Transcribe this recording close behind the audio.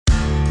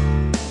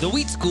The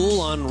Wheat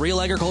School on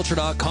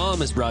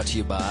RealAgriculture.com is brought to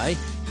you by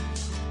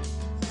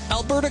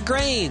Alberta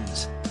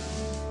Grains,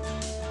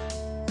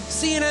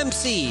 C&M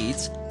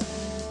Seeds,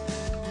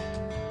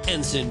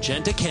 and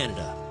Syngenta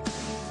Canada.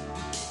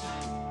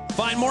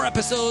 Find more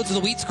episodes of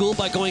The Wheat School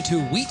by going to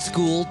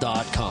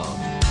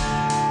wheatschool.com.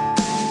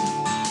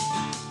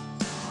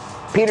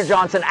 Peter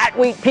Johnson at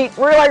Wheat Pete,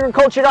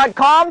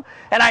 RealAgriculture.com,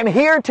 and I'm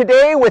here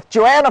today with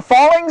Joanna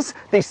Follings,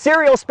 the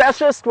cereal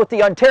specialist with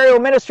the Ontario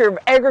Minister of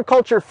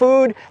Agriculture,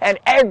 Food and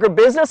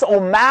Agribusiness,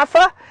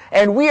 OMAFA,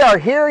 and we are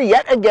here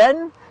yet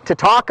again to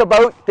talk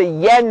about the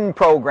YEN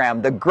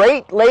program, the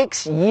Great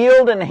Lakes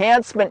Yield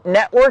Enhancement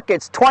Network.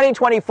 It's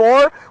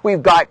 2024.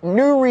 We've got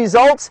new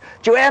results.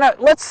 Joanna,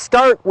 let's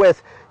start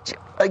with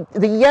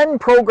the YEN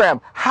program.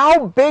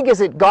 How big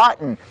has it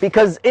gotten?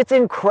 Because it's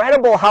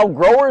incredible how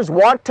growers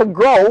want to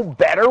grow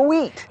better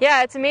wheat.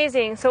 Yeah, it's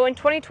amazing. So in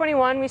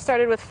 2021, we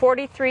started with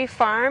 43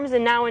 farms,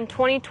 and now in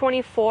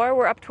 2024,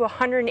 we're up to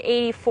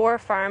 184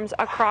 farms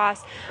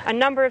across a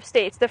number of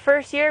states. The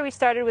first year, we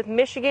started with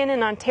Michigan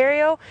and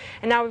Ontario,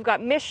 and now we've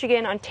got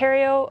Michigan,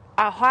 Ontario,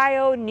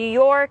 Ohio, New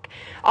York,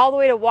 all the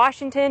way to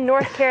Washington,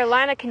 North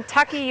Carolina,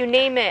 Kentucky, you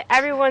name it.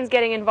 Everyone's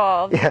getting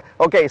involved. Yeah.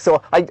 Okay,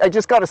 so I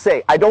just got to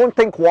say, I don't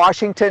think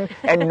Washington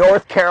and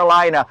North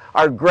Carolina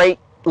are Great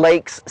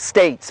Lakes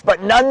states,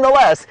 but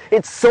nonetheless,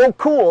 it's so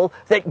cool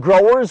that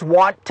growers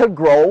want to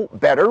grow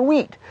better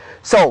wheat.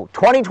 So,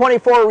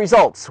 2024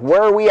 results,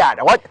 where are we at?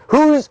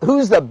 Who's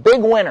the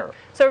big winner?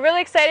 So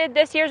really excited,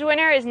 this year's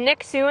winner is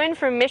Nick Suen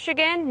from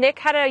Michigan. Nick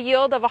had a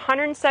yield of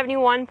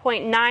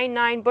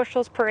 171.99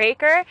 bushels per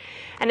acre.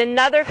 And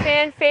another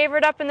fan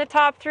favorite up in the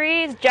top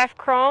three is Jeff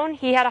Crone.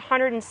 He had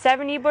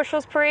 170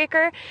 bushels per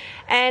acre.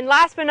 And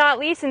last but not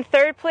least, in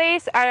third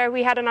place,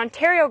 we had an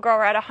Ontario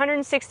grower at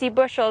 160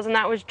 bushels, and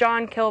that was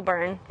John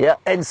Kilburn. Yeah,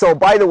 and so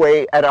by the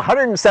way, at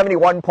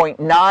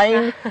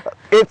 171.9,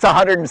 it's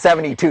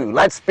 172.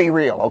 Let's be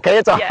real, okay?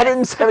 It's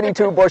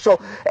 172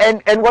 bushel.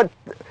 And what,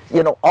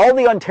 you know, all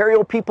the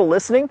Ontario people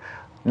listening,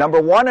 number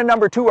one and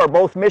number two are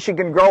both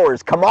Michigan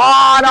growers. Come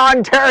on,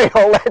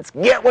 Ontario, let's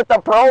get with the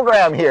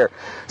program here.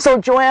 So,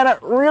 Joanna,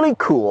 really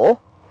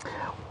cool.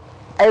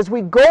 As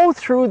we go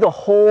through the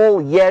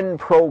whole YEN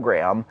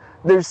program,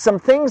 there's some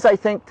things I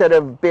think that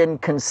have been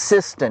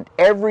consistent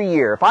every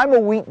year. If I'm a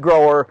wheat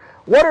grower,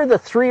 what are the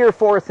 3 or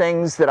 4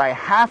 things that I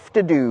have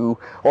to do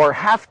or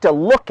have to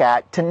look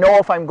at to know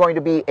if I'm going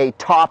to be a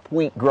top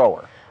wheat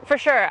grower? For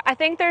sure. I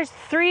think there's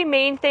 3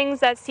 main things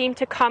that seem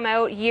to come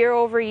out year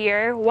over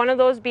year. One of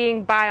those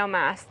being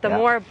biomass. The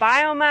more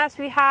biomass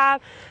we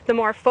have, the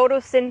more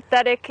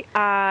photosynthetic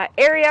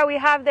area we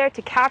have there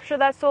to capture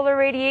that solar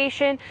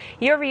radiation.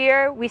 Year over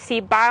year, we see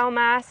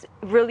biomass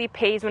really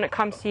pays when it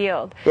comes to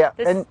yield. Yeah,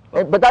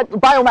 but that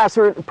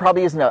biomass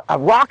probably isn't a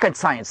rocket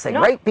science thing,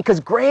 right?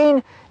 Because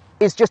grain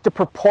is just a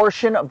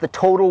proportion of the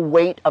total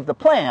weight of the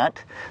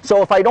plant.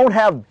 So if I don't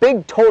have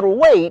big total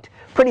weight,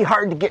 pretty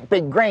hard to get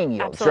big grain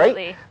yields,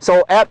 right?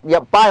 So,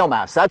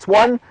 biomass, that's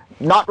one,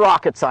 not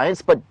rocket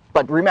science, but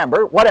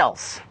remember, what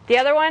else? The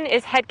other one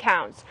is head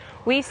counts.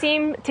 We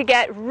seem to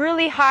get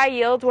really high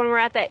yields when we're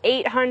at the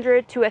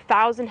 800 to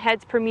 1,000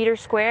 heads per meter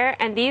square,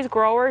 and these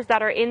growers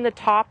that are in the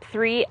top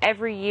 3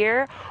 every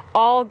year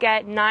all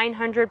get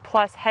 900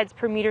 plus heads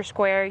per meter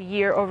square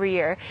year over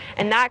year.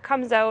 And that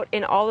comes out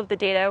in all of the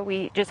data.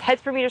 We just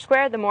heads per meter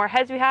square, the more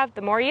heads we have,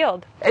 the more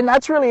yield. And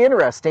that's really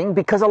interesting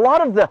because a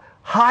lot of the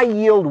high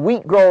yield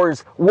wheat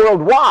growers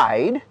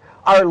worldwide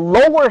are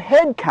lower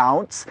head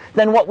counts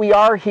than what we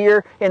are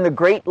here in the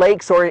Great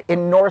Lakes or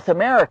in North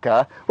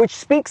America, which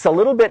speaks a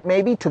little bit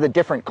maybe to the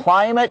different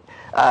climate,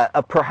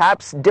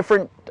 perhaps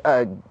different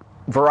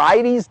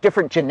varieties,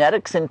 different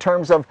genetics in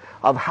terms of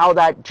how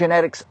that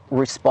genetics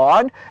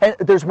respond. And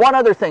there's one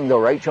other thing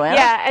though, right, Joanna?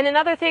 Yeah, and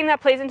another thing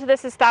that plays into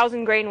this is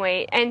 1,000 grain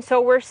weight. And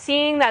so we're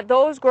seeing that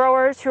those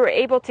growers who are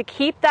able to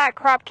keep that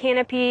crop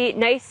canopy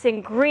nice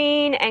and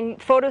green and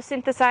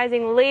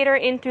photosynthesizing later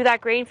in through that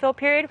grain fill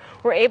period,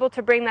 we're able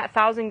to bring that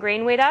 1,000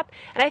 grain weight up.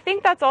 And I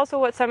think that's also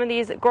what some of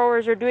these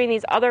growers are doing in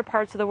these other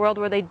parts of the world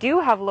where they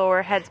do have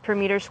lower heads per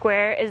meter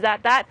square, is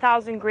that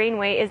 1,000 grain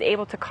weight is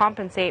able to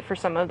compensate for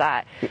some of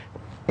that.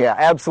 Yeah,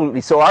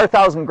 absolutely. So our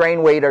 1,000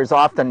 grain weight is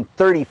often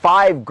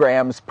 35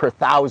 grams per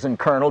 1,000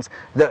 kernels.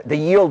 The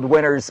yield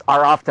winners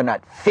are often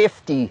at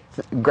 50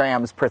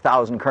 grams per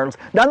 1,000 kernels.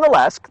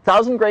 Nonetheless,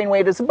 1,000 grain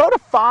weight is about a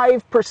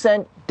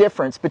 5%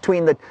 difference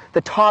between the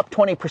top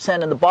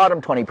 20% and the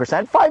bottom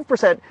 20%.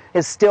 5%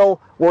 is still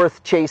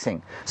worth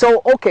chasing.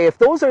 So, okay, if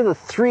those are the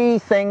 3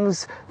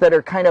 things that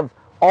are kind of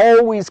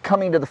always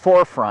coming to the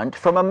forefront,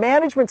 from a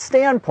management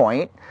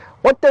standpoint,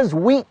 what does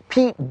Wheat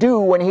Pete do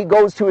when he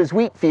goes to his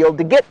wheat field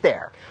to get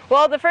there?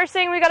 Well, the first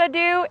thing we got to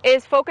do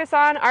is focus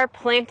on our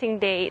planting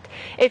date.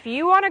 If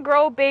you want to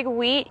grow big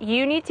wheat,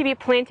 you need to be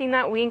planting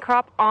that wheat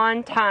crop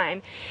on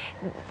time.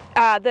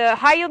 The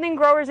high yielding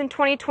growers in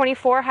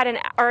 2024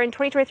 in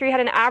 2023 had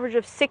an average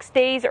of 6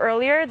 days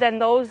earlier than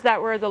those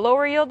that were the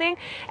lower yielding,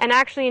 and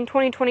actually in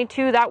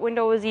 2022 that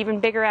window was even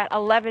bigger at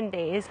 11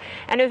 days.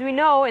 And as we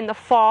know, in the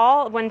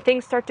fall, when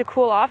things start to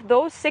cool off,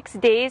 those 6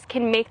 days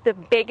can make the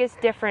biggest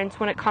difference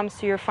when it comes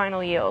to your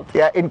final yield.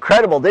 Yeah,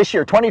 incredible. This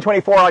year,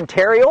 2024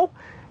 Ontario,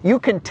 you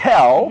can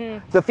tell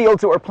the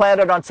fields that were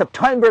planted on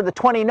September the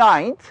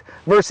 29th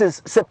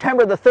versus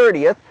September the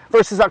 30th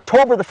versus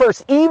October the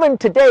 1st. Even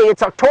today,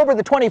 it's October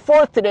the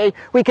 24th today,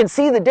 we can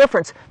see the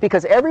difference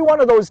because every one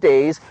of those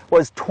days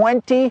was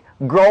 20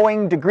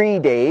 growing degree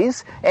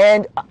days,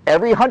 and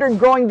every 100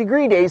 growing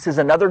degree days is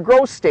another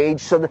growth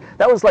stage, so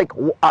that was like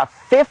a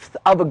fifth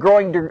of a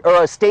growing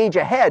or a stage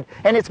ahead,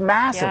 and it's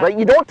massive, right?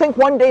 You don't think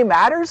one day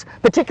matters,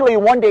 particularly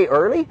one day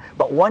early,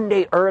 but one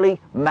day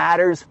early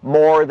matters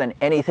more than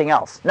anything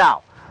else.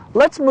 Now,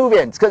 let's move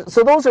in.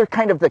 So those are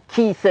kind of the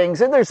key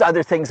things, and there's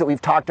other things that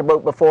we've talked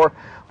about before,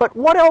 but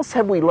what else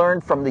have we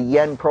learned from the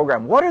YEN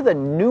program? What are the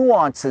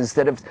nuances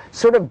that have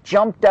sort of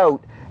jumped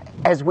out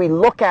as we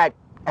look at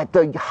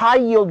the high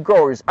yield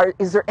growers?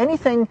 Is there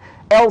anything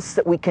else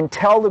that we can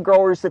tell the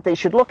growers that they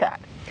should look at?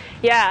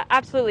 Yeah,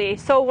 absolutely.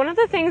 So one of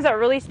the things that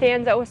really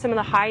stands out with some of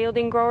the high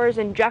yielding growers,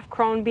 and Jeff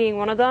Crone being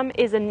one of them,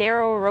 is a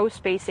narrow row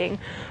spacing.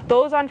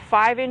 Those on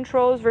 5-inch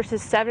rows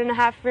versus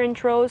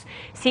 7.5-inch rows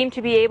seem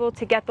to be able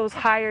to get those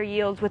higher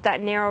yields with that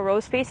narrow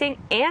row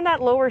spacing and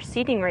at lower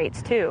seeding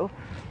rates too.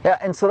 Yeah,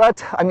 and so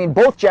that's, I mean,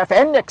 both Jeff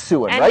and Nick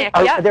Suin, right?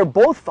 They're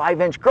both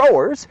 5-inch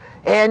growers,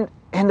 and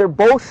they're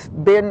both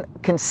been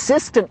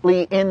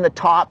consistently in the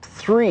top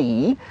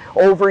 3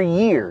 over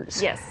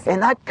years. Yes.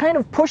 And that kind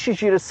of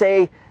pushes you to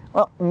say,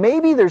 well,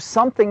 maybe there's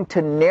something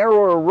to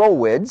narrower row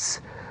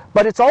widths,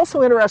 but it's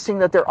also interesting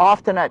that they're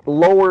often at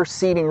lower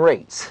seeding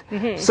rates.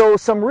 So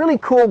some really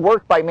cool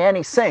work by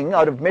Manny Singh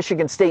out of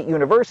Michigan State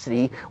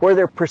University, where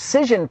they're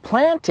precision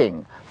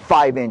planting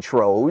 5-inch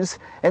rows,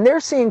 and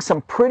they're seeing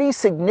some pretty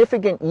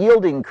significant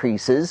yield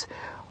increases.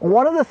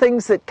 One of the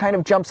things that kind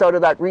of jumps out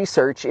of that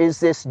research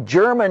is this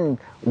German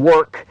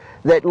work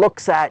that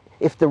looks at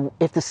if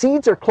the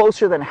seeds are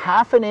closer than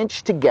 1/2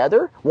 inch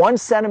together, 1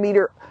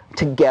 centimeter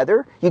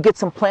together, you get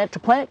some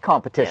plant-to-plant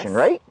competition,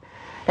 right?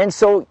 And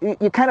so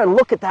you kind of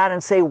look at that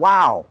and say,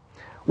 wow,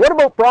 what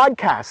about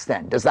broadcast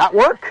then? Does that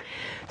work?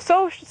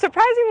 So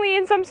surprisingly,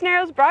 in some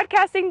scenarios,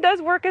 broadcasting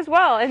does work as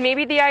well. And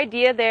maybe the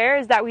idea there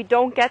is that we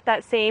don't get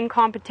that same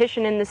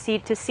competition in the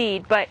seed to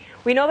seed. But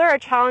we know there are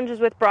challenges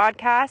with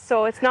broadcast,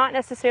 so it's not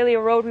necessarily a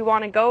road we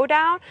want to go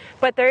down.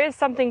 But there is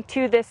something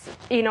to this,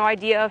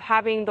 idea of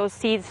having those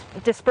seeds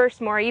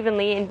dispersed more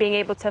evenly and being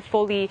able to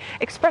fully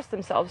express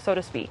themselves, so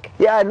to speak.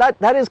 Yeah, and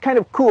that is kind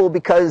of cool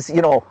because,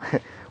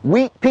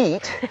 Wheat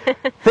Pete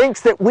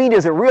thinks that wheat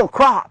is a real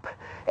crop.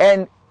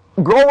 And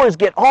growers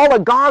get all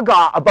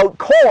gaga about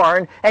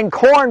corn and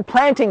corn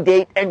planting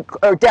date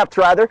or depth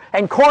rather,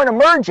 and corn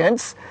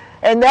emergence,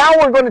 and now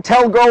we're going to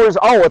tell growers,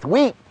 oh, with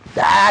wheat,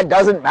 that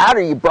doesn't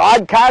matter. You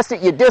broadcast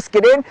it, you disc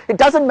it in. It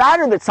doesn't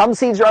matter that some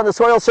seeds are on the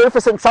soil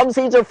surface and some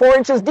seeds are 4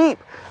 inches deep.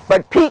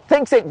 But Pete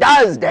thinks it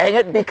does, dang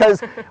it, because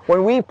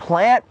when we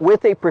plant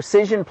with a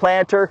precision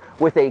planter,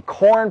 with a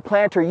corn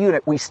planter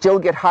unit, we still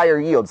get higher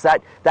yields.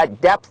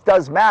 That depth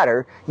does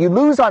matter. You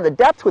lose on the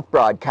depth with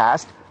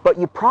broadcast, but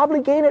you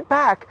probably gain it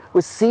back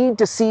with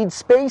seed-to-seed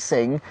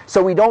spacing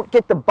so we don't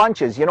get the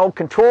bunches.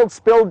 Controlled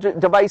spill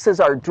devices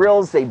are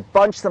drills. They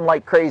bunch them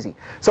like crazy.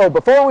 So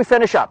before we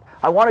finish up,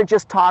 I want to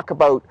just talk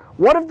about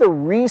what have the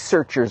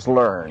researchers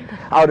learned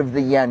out of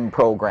the YEN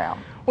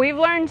program? We've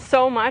learned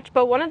so much,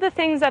 but one of the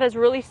things that has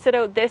really stood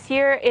out this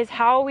year is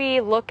how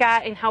we look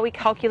at and how we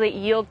calculate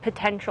yield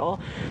potential.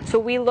 So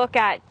we look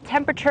at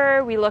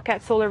temperature, we look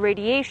at solar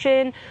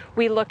radiation,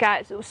 we look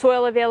at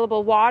soil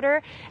available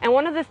water, and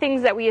one of the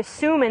things that we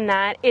assume in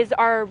that is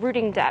our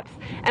rooting depth.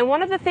 And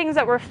one of the things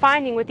that we're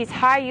finding with these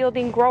high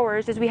yielding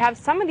growers is we have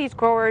some of these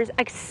growers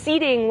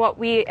exceeding what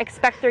we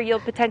expect their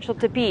yield potential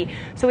to be.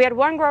 So we had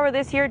one grower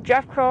this year,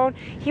 Jeff Crone,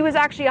 he was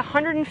actually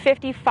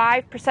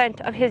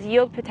 155% of his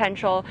yield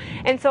potential.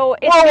 And so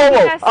it's whoa,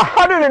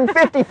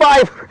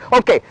 155,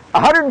 okay,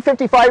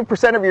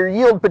 155% of your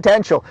yield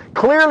potential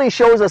clearly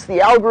shows us the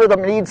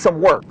algorithm needs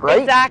some work,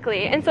 right?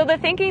 Exactly. And so the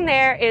thinking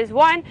there is,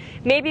 one,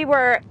 maybe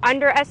we're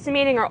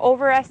underestimating or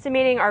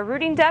overestimating our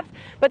rooting depth,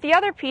 but the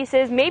other piece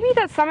is maybe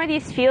that some of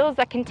these fields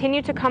that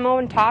continue to come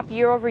on top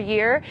year over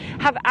year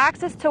have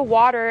access to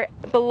water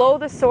below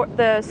the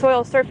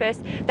soil surface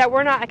that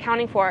we're not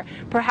accounting for.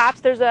 Perhaps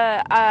there's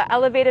a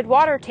elevated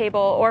water table,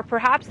 or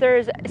perhaps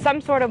there's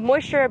some sort of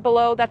moisture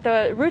below that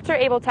the roots are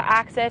able to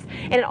access,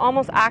 and it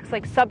almost acts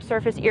like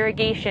subsurface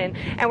irrigation,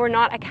 and we're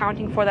not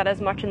accounting for that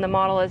as much in the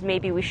model as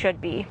maybe we should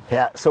be.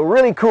 Yeah, so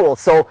really cool.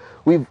 So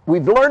we've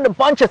learned a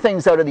bunch of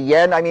things out of the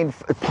YEN. I mean,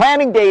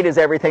 planting date is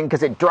everything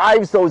because it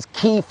drives those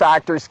key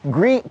factors.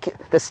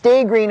 The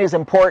stay green is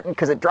important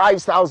because it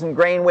drives 1,000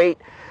 grain weight.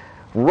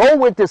 Row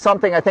width is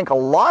something I think a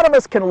lot of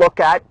us can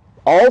look at.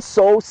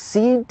 Also,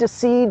 seed to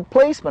seed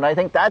placement. I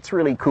think that's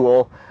really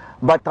cool.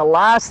 But the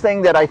last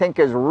thing that I think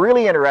is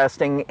really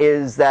interesting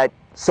is that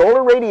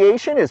solar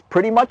radiation is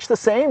pretty much the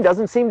same,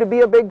 doesn't seem to be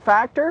a big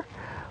factor,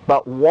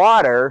 but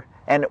water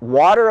and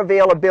water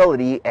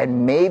availability,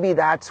 and maybe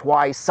that's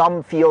why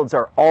some fields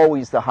are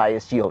always the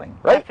highest yielding,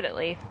 right?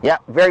 Definitely. Yeah,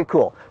 very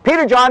cool.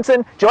 Peter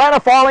Johnson, Joanna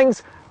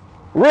Follings,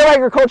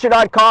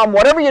 realagriculture.com.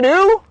 Whatever you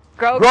do,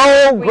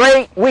 grow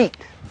great wheat.